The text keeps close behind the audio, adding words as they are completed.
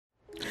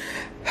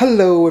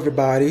Hello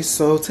everybody,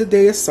 so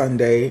today is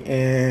Sunday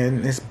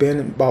and it's been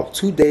about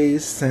 2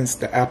 days since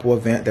the Apple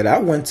event that I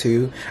went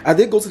to. I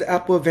did go to the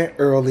Apple event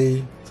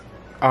early.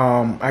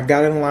 I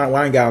got in line,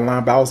 well I ain't got in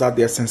line, but I was out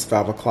there since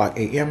 5 o'clock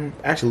a.m.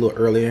 Actually a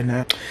little earlier than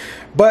that.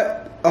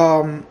 But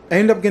I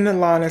ended up getting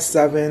in line at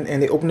 7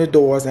 and they opened the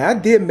doors and I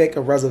did make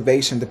a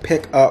reservation to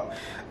pick up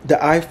the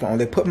iPhone.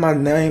 They put my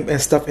name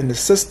and stuff in the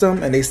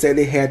system and they said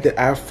they had the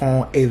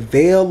iPhone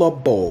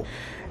available.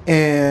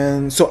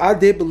 And so I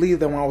did believe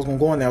that when I was going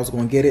to go in there, I was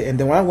going to get it. And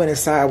then when I went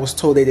inside, I was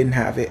told they didn't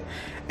have it.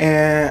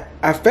 And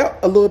I felt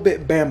a little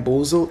bit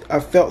bamboozled. I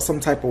felt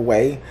some type of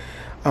way,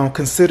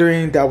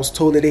 considering that I was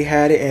told that they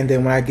had it. And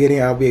then when I get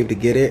in, I'll be able to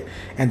get it.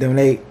 And then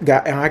when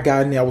I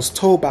got in there, I was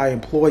told by an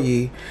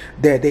employee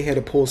that they had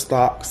to pull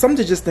stock.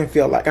 Something just didn't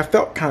feel like. I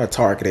felt kind of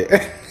targeted.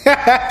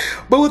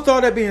 But with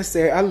all that being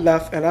said, I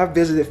left and I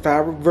visited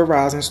 5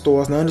 Verizon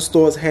stores. None of the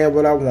stores had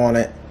what I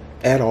wanted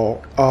at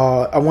all.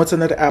 I went to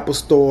another Apple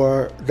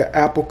store. The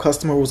Apple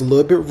customer was a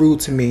little bit rude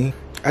to me.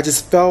 I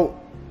just felt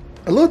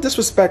a little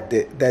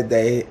disrespected that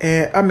day,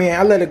 and I mean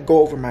I let it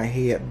go over my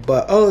head.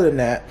 But other than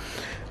that,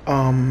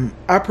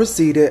 I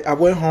proceeded. I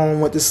went home,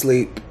 went to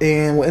sleep,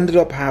 and what ended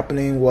up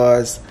happening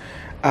was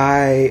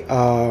I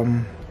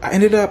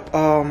ended up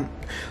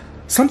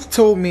something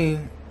told me,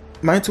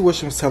 my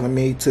intuition was telling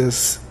me to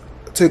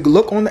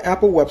look on the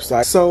Apple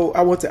website. So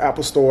I went to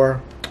Apple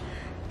store,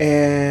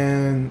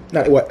 and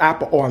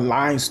Apple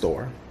online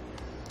store,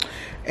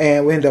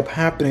 and what ended up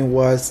happening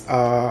was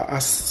I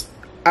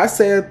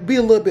said be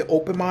a little bit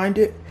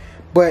open-minded,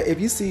 but if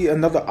you see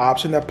another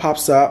option that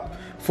pops up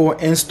for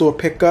in-store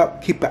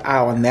pickup, keep an eye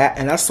on that.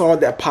 And I saw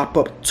that pop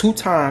up 2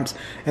 times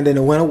and then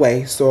it went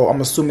away, so I'm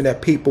assuming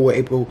that people were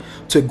able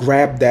to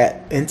grab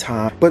that in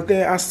time. But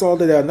then I saw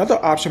that another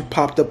option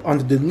popped up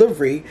under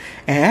delivery,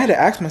 and I had to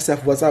ask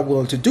myself, was I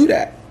willing to do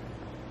that?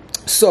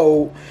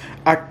 So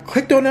I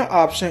clicked on that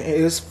option, and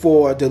it was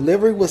for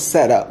delivery was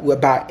set up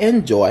by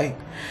Enjoy,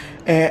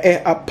 and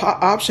an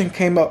option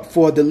came up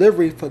for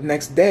delivery for the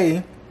next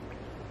day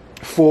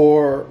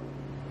for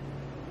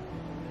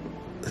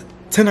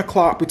 10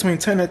 o'clock, between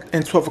 10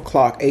 and 12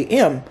 o'clock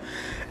a.m.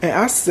 And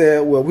I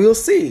said, well, we'll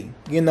see,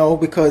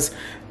 because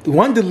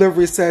one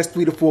delivery says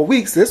 3 to 4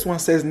 weeks. This one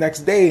says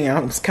next day, and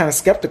I'm kind of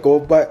skeptical,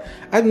 but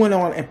I went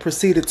on and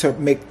proceeded to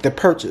make the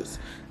purchase.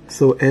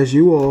 So as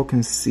you all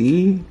can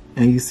see,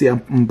 and you see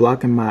I'm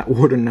blocking my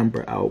order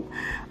number out.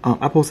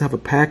 I'm supposed to have a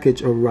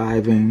package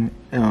arriving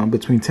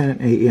between 10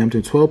 a.m.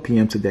 to 12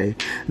 p.m. today.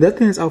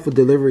 Nothing is out for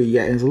delivery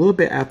yet. It's a little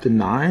bit after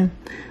 9,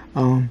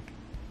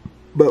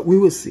 but we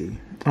will see.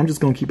 I'm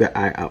just going to keep an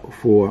eye out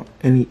for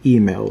any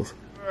emails.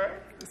 Alright,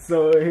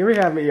 so here we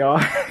have it,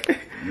 y'all.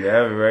 You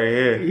have it right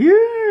here.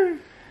 Yeah.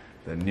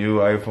 The new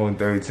iPhone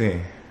 13.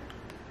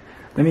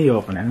 Let me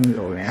open it.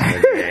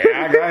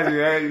 Yeah, I got you,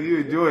 man. You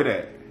enjoy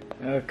that.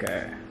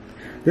 Okay.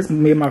 This is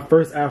my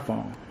first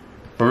iPhone.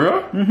 For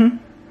real? Mm-hmm.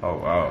 Oh,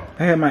 wow.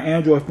 I had my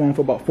Android phone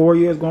for about 4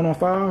 years, going on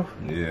 5.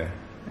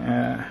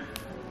 Yeah.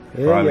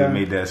 Probably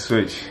made that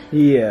switch.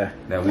 Yeah.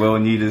 That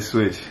well-needed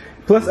switch.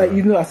 Plus, I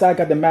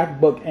got the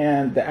MacBook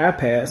and the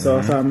iPad, so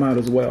I thought I might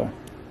as well.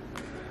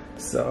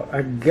 So,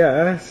 I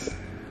guess,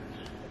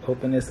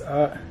 open this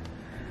up.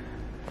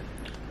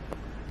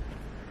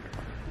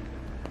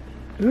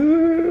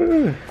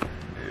 Ooh.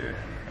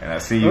 And I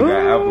see you got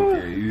Apple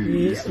Care.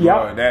 You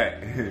smart that.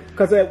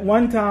 Because at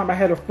one time I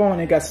had a phone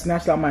and it got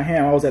snatched out of my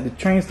hand. I was at the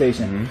train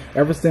station.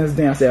 Ever since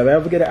then, I said, if I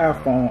ever get an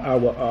iPhone, I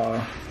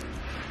will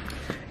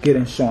get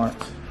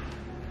insurance.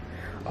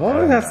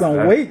 Oh, it has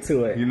some weight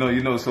to it. You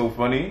know, so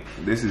funny.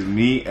 This is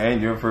me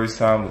and your first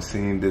time of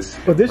seeing this.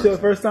 Oh, this your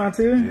first time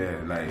too? Yeah,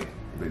 like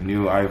the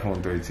new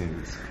iPhone 13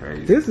 is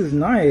crazy. This is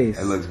nice.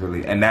 It looks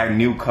really, and that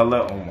new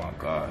color. Oh my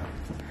god.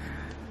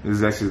 This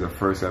is actually the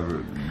first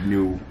ever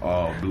new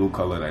blue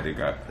color that they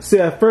got. See,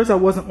 at first I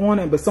wasn't on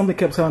it, but something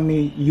kept telling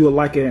me you'll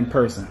like it in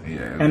person.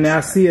 Yeah. And now I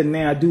see it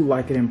now. I do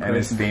like it in person. And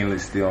it's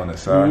stainless steel on the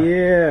side.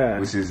 Yeah.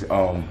 Which is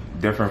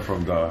different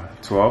from the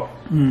 12.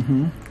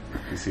 Mm-hmm.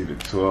 You see the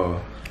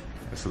 12,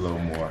 it's a little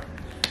more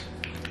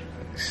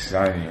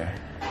shinier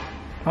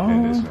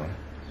than this one.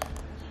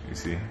 You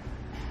see?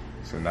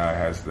 So now it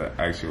has the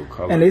actual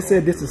color. And they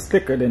said this is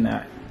thicker than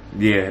that.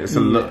 Yeah, it's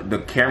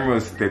the camera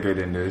is thicker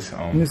than this.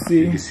 You see?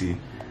 You can see.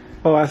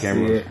 Oh, I see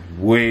it.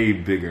 Way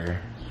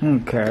bigger.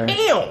 Okay.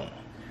 Damn!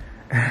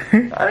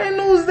 I didn't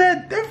know it was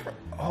that different.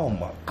 Oh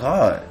my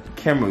god. The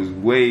camera is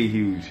way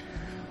huge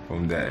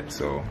from that.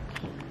 So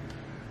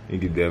you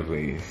could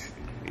definitely,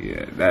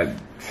 yeah,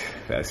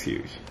 that's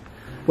huge.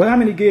 Well, how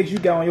many gigs you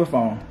got on your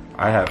phone?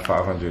 I have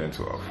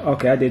 512.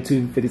 Okay, I did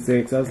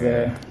 256. I was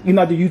there. You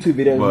know, the YouTube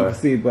videos you can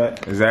see,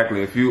 but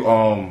exactly. If you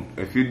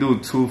do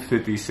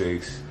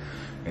 256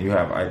 and you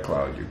have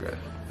iCloud, you're good.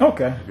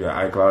 Okay.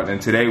 Yeah, iCloud.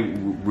 And today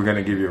we're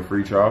gonna give you a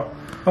free trial.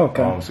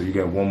 Okay. So you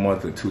get 1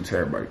 month of 2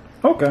 terabytes.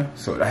 Okay.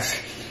 So that's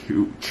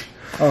huge.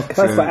 Okay.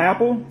 So that's for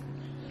Apple?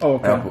 Oh,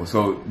 okay. Apple.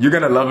 So you're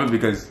gonna love it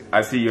because I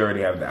see you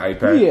already have the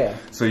iPad. Yeah.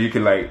 So you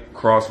can like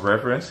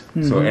cross-reference.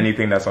 So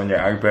anything that's on your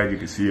iPad, you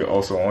can see it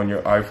also on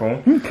your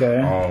iPhone.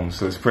 Okay.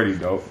 So it's pretty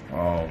dope.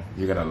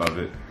 You're gonna love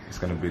it. it's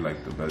gonna be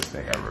like the best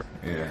thing ever.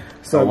 Yeah.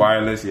 So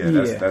wireless, yeah,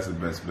 that's the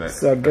best bet.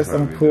 So I guess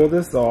I'm gonna pull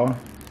this off.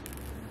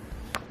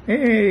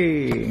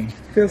 Hey,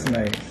 feels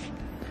nice.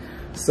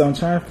 So I'm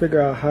trying to figure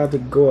out how to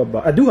go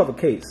about. I do have a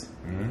case.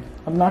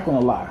 I'm not gonna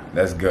lie.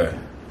 That's good.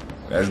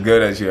 That's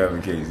good that you have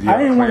a case. I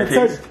didn't want to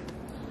touch.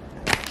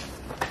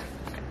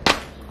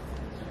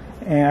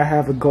 And I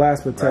have a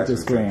glass protector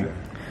screen.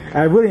 Yeah.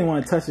 I really didn't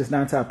want to touch this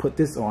now until I put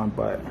this on,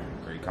 but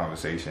great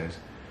conversations.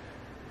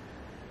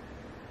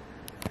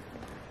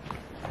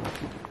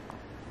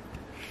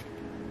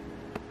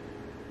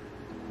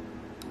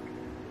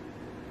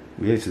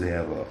 We actually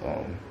have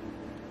a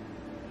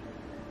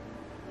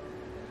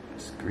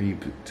screen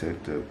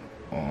protector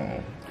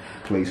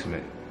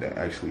placement that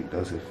actually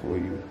does it for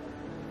you.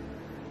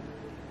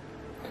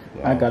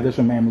 I got this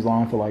from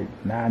Amazon for like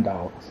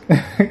 $9.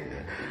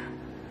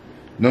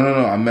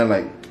 No. I meant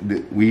like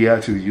we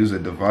actually use a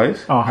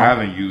device. I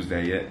haven't used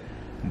that yet,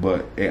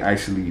 but it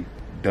actually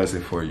does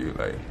it for you.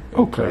 Like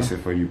it'll place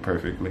it for you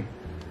perfectly.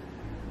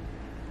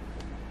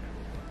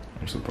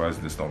 I'm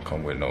surprised this don't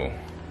come with no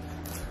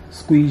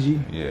squeegee.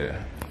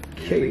 Yeah.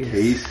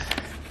 Case.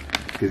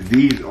 Because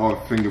these are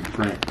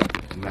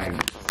fingerprint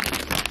magnets.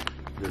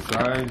 The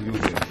size, you'll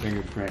get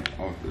fingerprint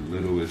off the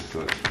littlest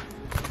such.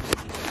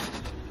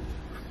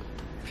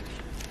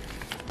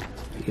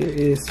 Here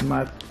is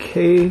my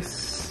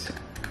case.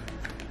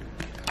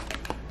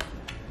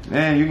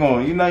 Man, you're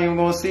not even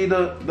gonna see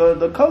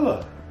the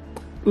color.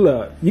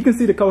 Look, you can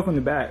see the color from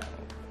the back.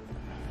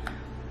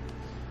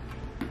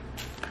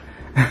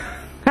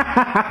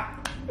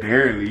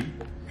 Barely.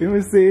 Let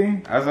me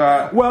see. That's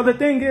all. Well, the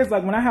thing is,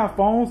 like when I have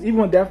phones, even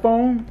with that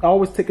phone, I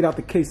always take it out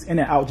the case in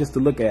and out just to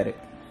look at it.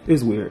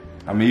 It's weird.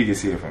 I mean, you can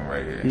see it from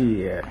right here.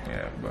 Yeah.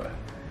 Yeah, but.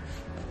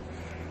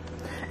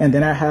 And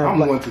then I have. I'm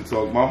one to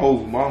talk. My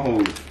whole.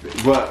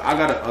 But I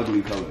got an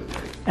ugly color.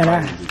 Like, and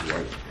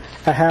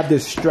I have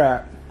this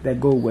strap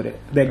that goes with it.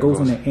 That goes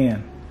on the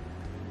end.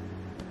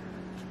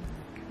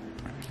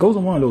 Goes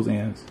on one of those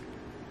ends.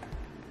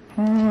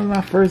 Oh,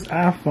 my first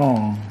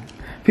iPhone.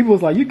 People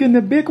was like, "You getting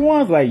the big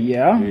ones?" Like,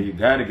 yeah. Yeah, you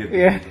gotta get the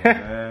big ones,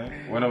 man.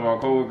 One of our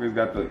coworkers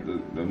got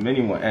the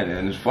mini one,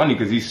 and it's funny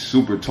because he's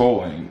super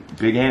tall and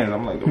big hands.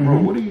 I'm like, bro,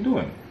 what are you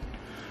doing?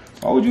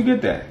 Why would you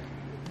get that?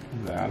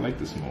 He's like, I like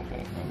the small phone.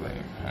 I was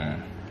like,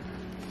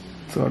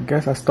 So I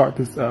guess I start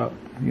this up,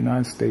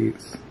 United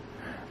States.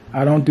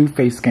 I don't do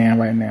face scan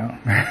right now.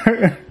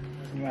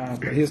 Nah,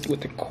 but here's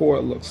what the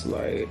cord looks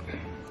like.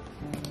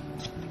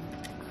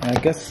 I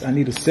guess I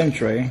need a SIM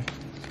tray.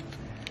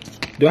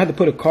 Do I have to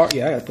put a card?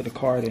 Yeah, I gotta put a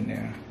card in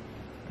there.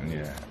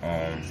 Yeah,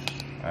 I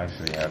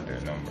actually have their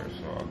number,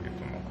 so I'll give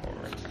them a call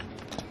right now.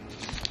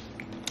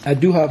 I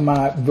do have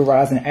my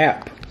Verizon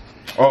app.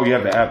 Oh, you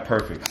have the app,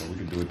 perfect, so we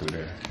can do it through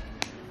there.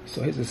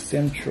 So here's a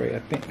SIM tray, I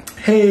think.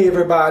 Hey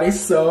everybody,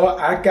 so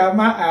I got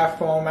my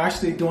iPhone. I'm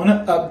actually doing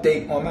an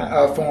update on my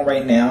iPhone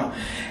right now.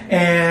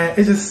 And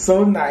it's just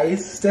so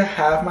nice to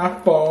have my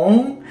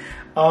phone.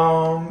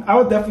 I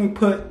would definitely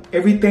put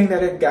everything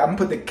that I got. I'm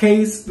gonna put the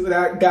case that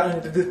I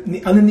got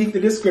underneath the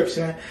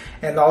description,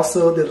 and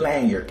also the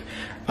lanyard,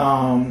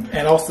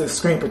 and also the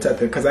screen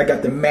protector, because I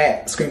got the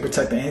matte screen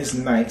protector and it's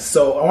nice.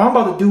 So what I'm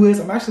about to do is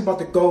I'm actually about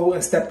to go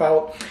and step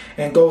out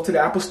and go to the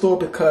Apple store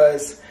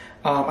because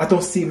I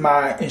don't see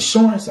my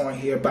insurance on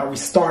here, but I'm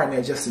restarting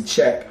it just to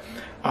check.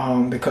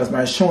 Because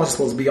my insurance is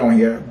supposed to be on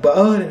here. But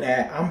other than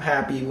that, I'm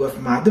happy with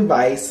my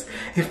device.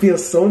 It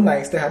feels so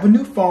nice to have a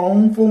new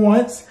phone for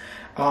once.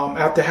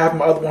 After having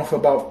my other one for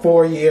about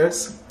 4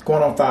 years,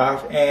 going on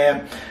 5,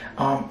 and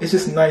it's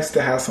just nice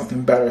to have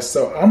something better.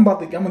 So I'm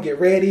gonna get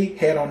ready,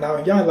 head on out.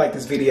 And y'all like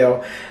this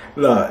video.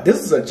 Look,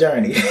 this is a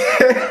journey.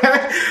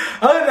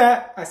 Other than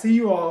that, I see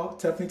you all.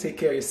 Definitely take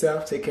care of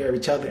yourself, take care of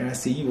each other, and I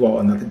see you all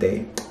another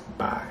day.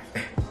 Bye.